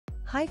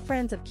Hi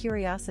friends of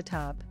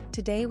Curiositop,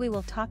 today we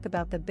will talk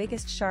about the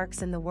biggest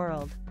sharks in the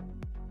world.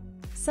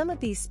 Some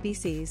of these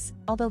species,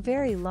 although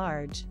very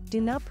large,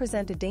 do not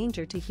present a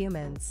danger to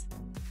humans.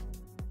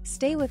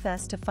 Stay with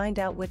us to find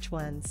out which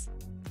ones.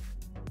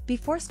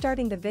 Before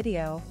starting the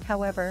video,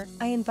 however,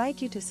 I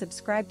invite you to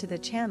subscribe to the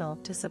channel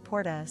to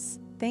support us,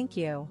 thank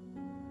you.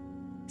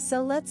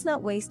 So let's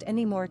not waste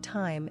any more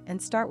time and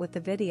start with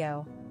the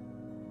video.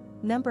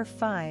 Number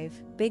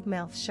 5,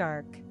 Bigmouth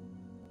Shark.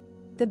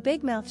 The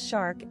bigmouth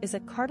shark is a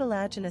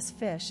cartilaginous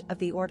fish of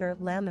the order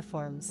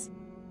Lamniformes.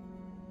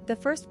 The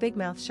first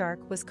bigmouth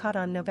shark was caught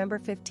on November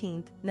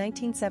 15,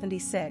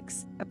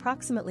 1976,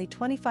 approximately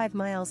 25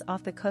 miles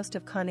off the coast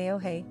of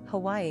Kaneohe,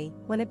 Hawaii,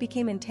 when it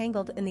became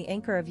entangled in the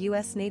anchor of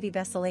U.S. Navy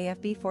vessel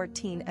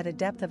AFB-14 at a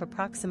depth of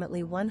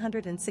approximately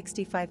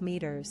 165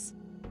 meters.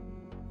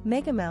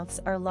 Megamouths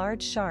are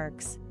large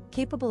sharks,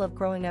 capable of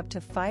growing up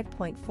to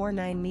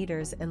 5.49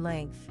 meters in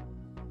length.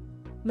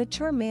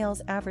 Mature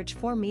males average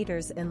 4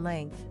 meters in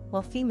length,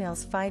 while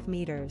females 5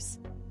 meters.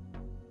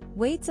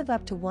 Weights of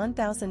up to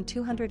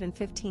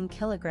 1,215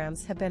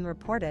 kilograms have been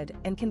reported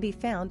and can be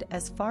found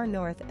as far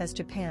north as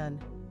Japan.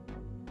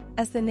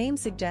 As the name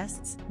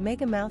suggests,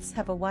 megamouths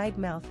have a wide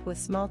mouth with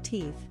small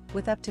teeth,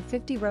 with up to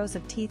 50 rows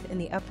of teeth in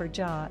the upper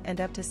jaw and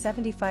up to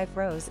 75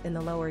 rows in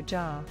the lower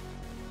jaw.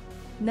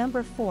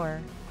 Number 4,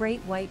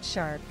 Great White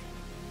Shark.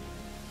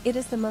 It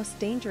is the most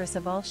dangerous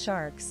of all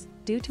sharks,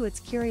 due to its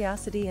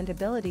curiosity and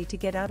ability to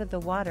get out of the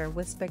water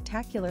with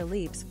spectacular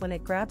leaps when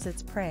it grabs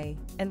its prey,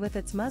 and with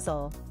its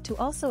muzzle, to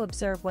also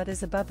observe what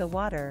is above the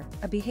water,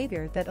 a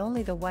behavior that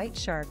only the white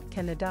shark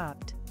can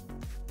adopt.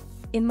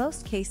 In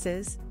most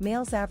cases,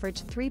 males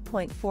average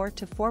 3.4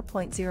 to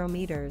 4.0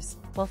 meters,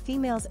 while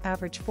females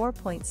average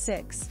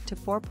 4.6 to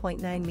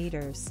 4.9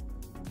 meters.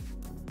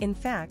 In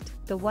fact,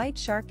 the white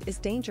shark is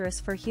dangerous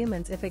for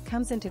humans if it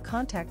comes into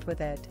contact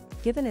with it,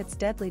 given its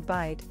deadly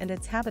bite and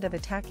its habit of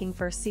attacking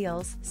fur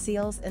seals,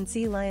 and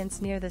sea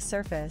lions near the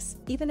surface,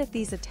 even if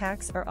these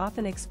attacks are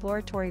often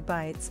exploratory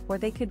bites or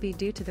they could be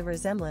due to the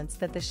resemblance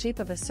that the shape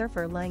of a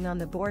surfer lying on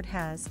the board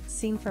has,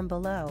 seen from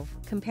below,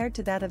 compared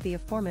to that of the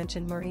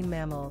aforementioned marine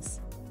mammals.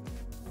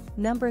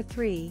 Number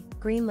 3,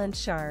 Greenland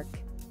Shark.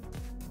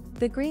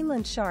 The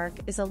Greenland shark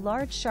is a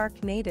large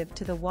shark native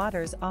to the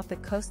waters off the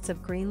coasts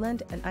of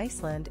Greenland and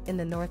Iceland in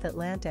the North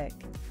Atlantic.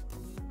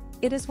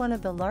 It is one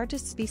of the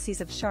largest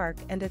species of shark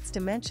and its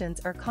dimensions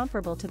are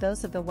comparable to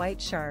those of the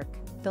white shark.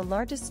 The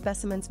largest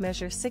specimens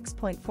measure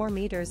 6.4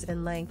 meters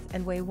in length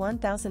and weigh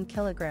 1,000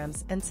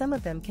 kilograms, and some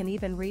of them can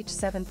even reach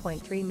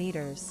 7.3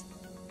 meters.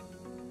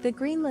 The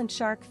Greenland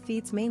shark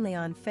feeds mainly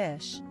on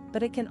fish,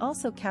 but it can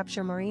also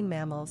capture marine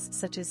mammals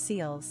such as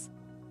seals.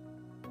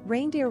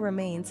 Reindeer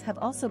remains have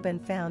also been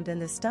found in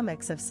the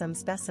stomachs of some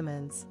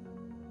specimens.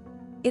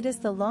 It is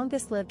the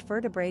longest-lived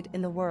vertebrate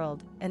in the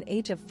world, an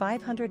age of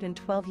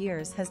 512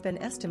 years has been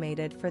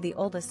estimated for the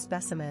oldest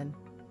specimen.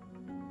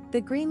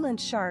 The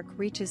Greenland shark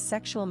reaches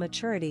sexual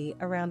maturity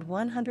around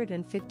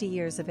 150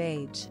 years of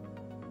age.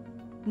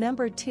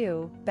 Number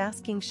 2,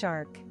 Basking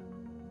Shark.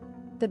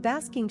 The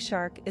basking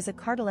shark is a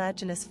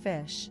cartilaginous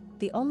fish,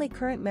 the only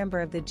current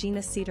member of the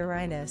genus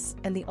Tyrrhenian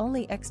and the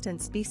only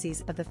extant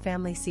species of the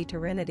family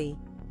Tyrrhenidae.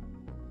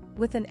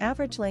 With an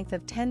average length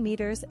of 10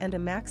 meters and a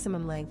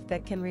maximum length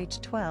that can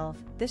reach 12,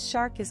 this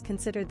shark is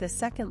considered the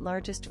second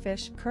largest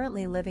fish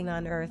currently living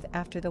on Earth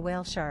after the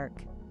whale shark.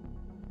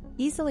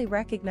 Easily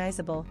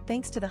recognizable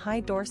thanks to the high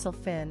dorsal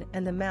fin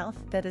and the mouth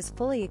that is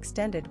fully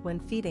extended when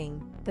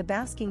feeding, the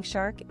basking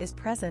shark is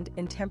present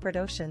in temperate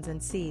oceans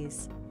and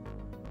seas.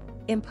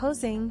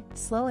 Imposing,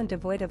 slow and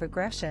devoid of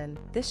aggression,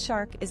 this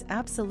shark is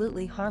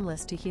absolutely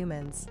harmless to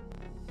humans.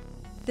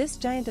 This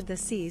giant of the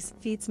seas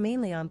feeds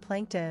mainly on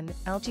plankton,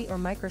 algae or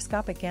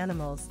microscopic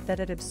animals that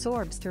it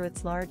absorbs through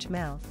its large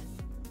mouth.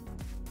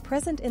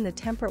 Present in the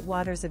temperate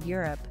waters of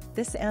Europe,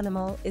 this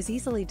animal is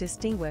easily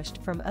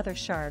distinguished from other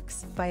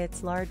sharks by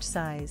its large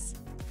size.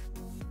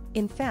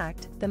 In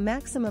fact, the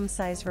maximum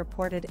size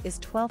reported is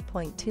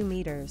 12.2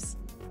 meters.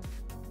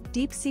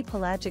 Deep-sea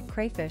pelagic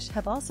crayfish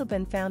have also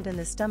been found in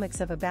the stomachs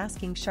of a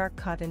basking shark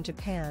caught in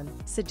Japan,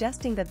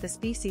 suggesting that the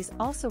species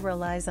also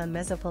relies on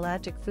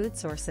mesopelagic food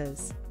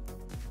sources.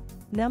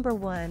 Number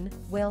 1,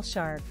 Whale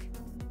Shark.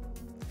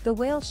 The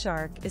whale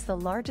shark is the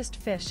largest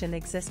fish in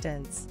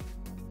existence.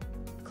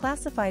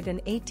 Classified in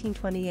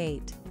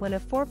 1828, when a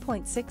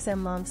 4.6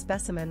 m long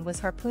specimen was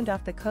harpooned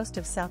off the coast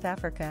of South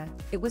Africa,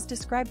 it was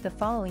described the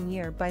following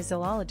year by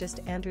zoologist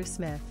Andrew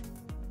Smith.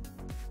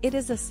 It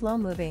is a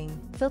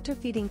slow-moving,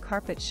 filter-feeding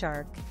carpet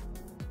shark.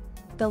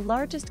 The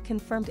largest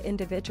confirmed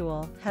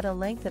individual had a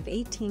length of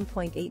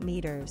 18.8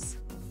 meters.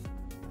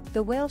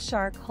 The whale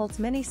shark holds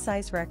many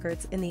size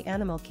records in the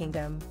animal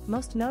kingdom,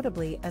 most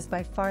notably as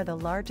by far the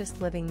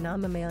largest living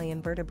non-mammalian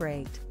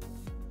vertebrate.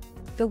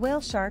 The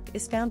whale shark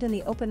is found in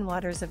the open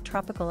waters of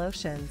tropical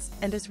oceans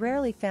and is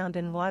rarely found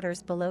in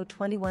waters below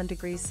 21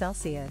 degrees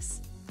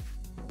Celsius.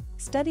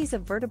 Studies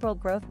of vertebral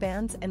growth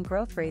bands and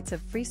growth rates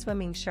of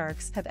free-swimming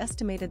sharks have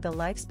estimated the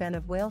lifespan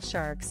of whale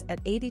sharks at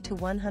 80 to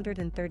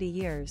 130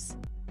 years.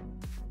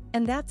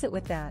 And that's it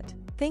with that.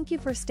 Thank you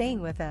for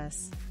staying with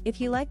us. If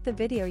you liked the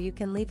video, you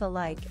can leave a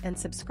like and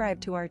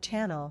subscribe to our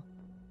channel.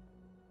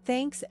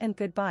 Thanks and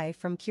goodbye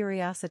from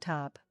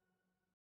Curiositop.